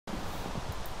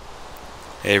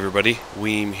Hey everybody,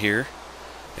 Weem here.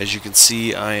 As you can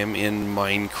see, I am in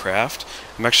Minecraft.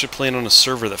 I'm actually playing on a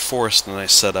server that Forrest and I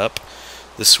set up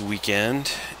this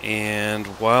weekend, and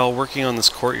while working on this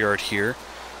courtyard here,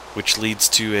 which leads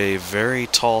to a very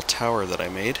tall tower that I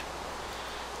made,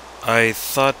 I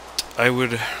thought I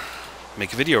would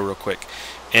make a video real quick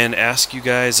and ask you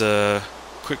guys a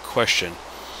quick question.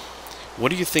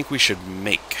 What do you think we should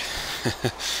make?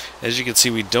 As you can see,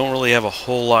 we don't really have a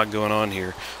whole lot going on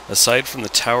here aside from the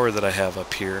tower that I have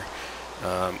up here,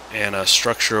 and a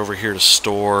structure over here to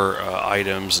store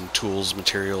items and tools,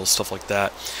 materials, stuff like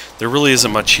that. There really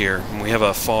isn't much here. We have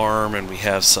a farm and we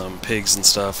have some pigs and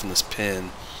stuff in this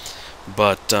pen,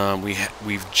 but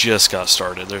we've just got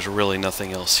started. There's really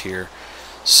nothing else here.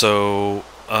 So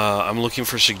I'm looking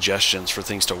for suggestions for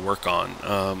things to work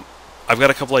on. I've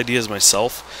got a couple ideas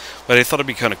myself, but I thought it'd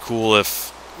be kind of cool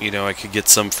if I could get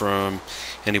some from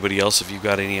anybody else if you've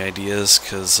got any ideas,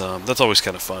 because that's always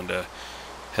kind of fun to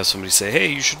have somebody say,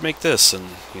 hey, you should make this, and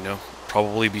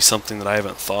probably be something that I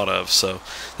haven't thought of. So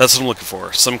that's what I'm looking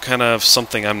for, some kind of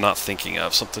something I'm not thinking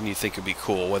of, something you think would be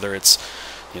cool, whether it's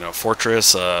a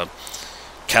fortress, a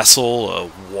castle,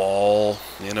 a wall,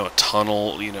 a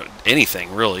tunnel,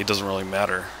 anything really. It doesn't really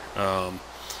matter.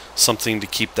 Something to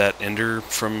keep that ender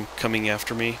from coming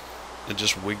after me that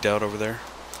just wigged out over there.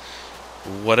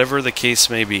 Whatever the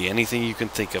case may be, anything you can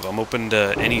think of, I'm open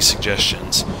to any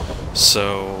suggestions.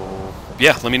 So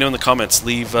yeah, let me know in the comments.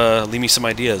 Leave me some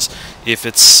ideas.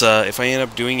 If I end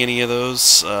up doing any of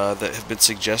those that have been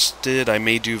suggested, I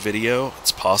may do video.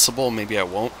 It's possible. Maybe I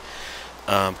won't.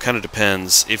 Kind of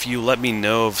depends. If you let me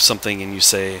know of something and you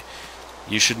say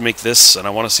you should make this and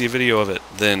I want to see a video of it,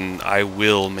 then I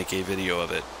will make a video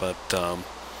of it. But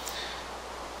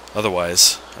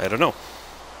otherwise, I don't know.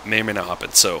 May or may not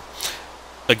happen. So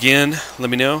again, let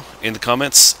me know in the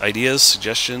comments, ideas,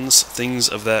 suggestions, things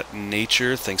of that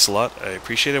nature. Thanks a lot. I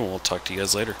appreciate it, and we'll talk to you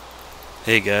guys later.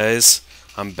 Hey guys,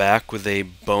 I'm back with a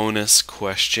bonus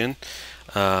question.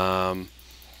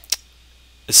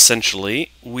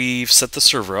 Essentially, we've set the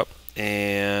server up,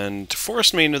 and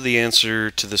Forrest may know the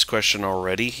answer to this question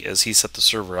already, as he set the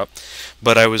server up,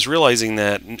 but I was realizing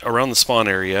that around the spawn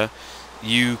area,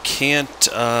 you can't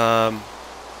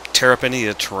tear up any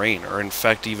of the terrain, or in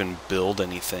fact even build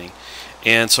anything.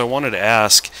 And so I wanted to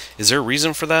ask, is there a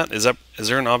reason for that? Is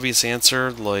there an obvious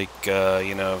answer, like yeah,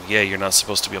 you're not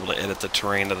supposed to be able to edit the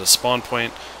terrain at a spawn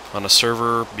point on a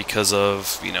server because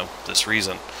of this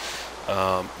reason?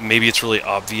 Maybe it's really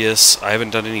obvious. I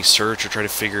haven't done any search or try to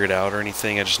figure it out or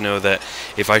anything. I just know that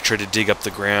if I try to dig up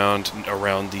the ground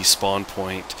around the spawn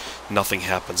point, nothing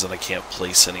happens and I can't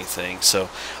place anything. So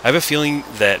I have a feeling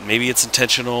that maybe it's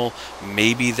intentional.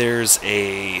 Maybe there's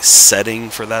a setting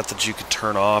for that you can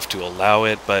turn off to allow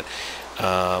it, but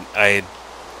I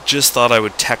just thought I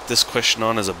would tack this question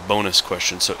on as a bonus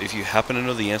question. So if you happen to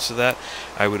know the answer to that,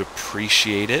 I would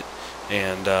appreciate it.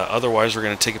 And otherwise, we're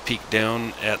going to take a peek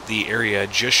down at the area I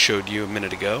just showed you a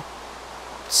minute ago.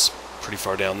 It's pretty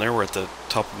far down there. We're at the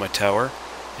top of my tower.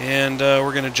 And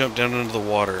we're going to jump down into the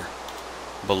water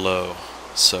below.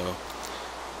 So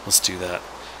let's do that.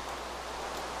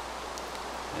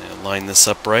 And line this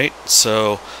up right.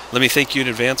 So let me thank you in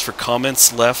advance for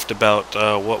comments left about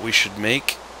what we should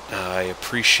make. I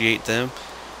appreciate them.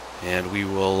 And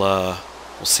we'll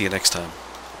see you next time.